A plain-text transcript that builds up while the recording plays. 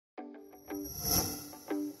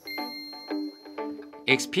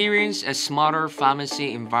Experience a smarter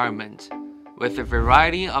pharmacy environment with a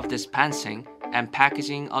variety of dispensing and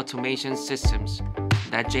packaging automation systems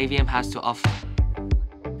that JVM has to offer.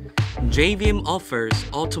 JVM offers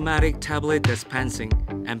automatic tablet dispensing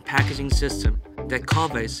and packaging system that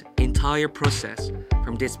covers entire process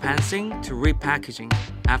from dispensing to repackaging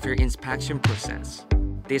after inspection process.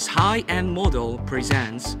 This high-end model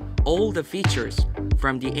presents all the features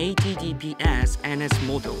from the ATDPS NS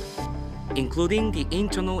model, including the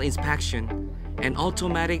internal inspection and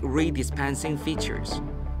automatic re-dispensing features,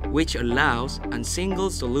 which allows a single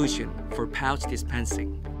solution for pouch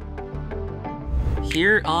dispensing.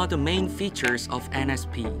 Here are the main features of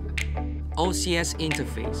NSP. OCS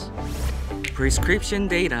interface. Prescription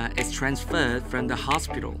data is transferred from the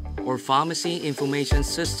hospital or pharmacy information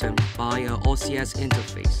system via OCS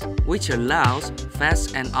interface, which allows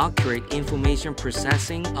fast and accurate information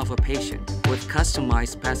processing of a patient with customized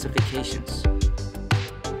specifications.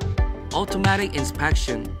 Automatic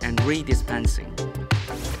inspection and re-dispensing.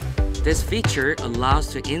 This feature allows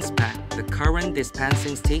to inspect the current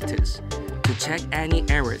dispensing status to check any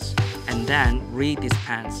errors and then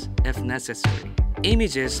re-dispense if necessary.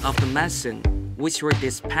 Images of the medicine which were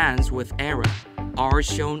dispensed with error are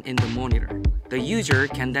shown in the monitor. The user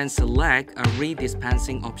can then select a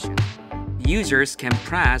re-dispensing option. Users can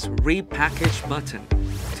press Repackage button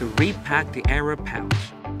to repack the error pouch,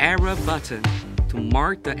 Error button to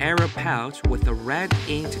mark the error pouch with a red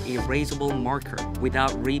inked erasable marker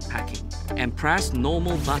without repacking, and press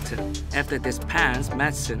Normal button if the dispensed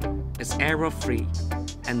medicine is error-free,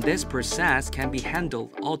 and this process can be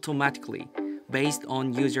handled automatically based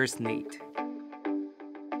on user's need.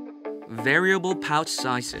 Variable pouch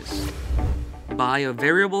sizes. Buy a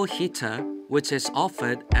variable heater, which is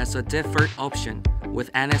offered as a deferred option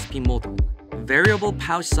with NSP model. Variable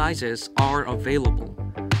pouch sizes are available,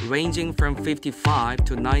 ranging from 55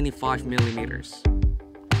 to 95 millimeters.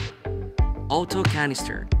 Auto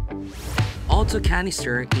canister. Auto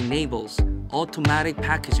canister enables automatic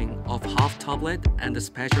packaging of half tablet and the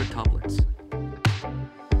special tablets.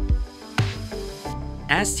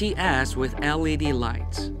 STS with LED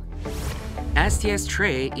lights. STS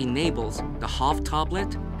tray enables the half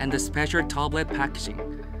tablet and the special tablet packaging,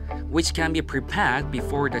 which can be prepared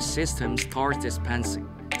before the system starts dispensing.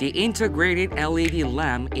 The integrated LED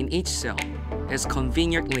lamp in each cell is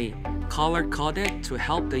conveniently color-coded to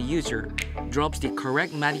help the user drop the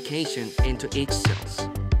correct medication into each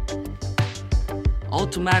cell.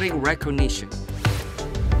 Automatic recognition.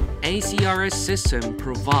 ACRS system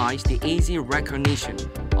provides the easy recognition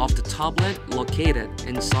of the tablet located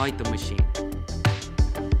inside the machine.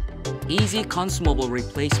 Easy consumable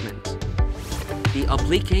replacement. The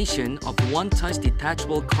application of one-touch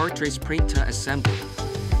detachable cartridge printer assembly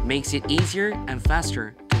makes it easier and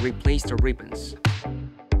faster to replace the ribbons.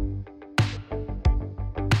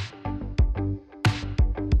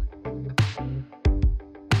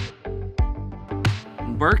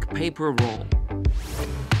 Bulk paper roll.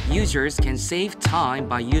 Users can save time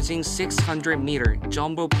by using 600-meter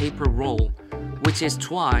jumbo paper roll, which is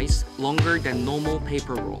twice longer than normal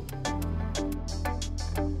paper roll.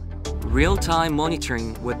 Real-time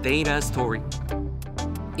monitoring with data storing.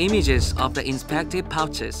 Images of the inspected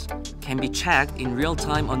pouches can be checked in real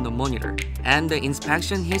time on the monitor, and the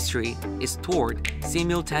inspection history is stored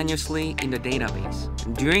simultaneously in the database.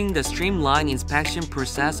 During the streamlined inspection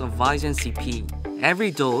process of VIZEN CP,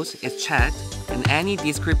 every dose is checked and any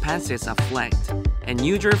discrepancies are flagged. An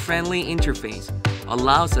user-friendly interface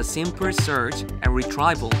allows a simple search and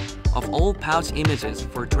retrieval of all pouch images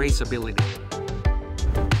for traceability.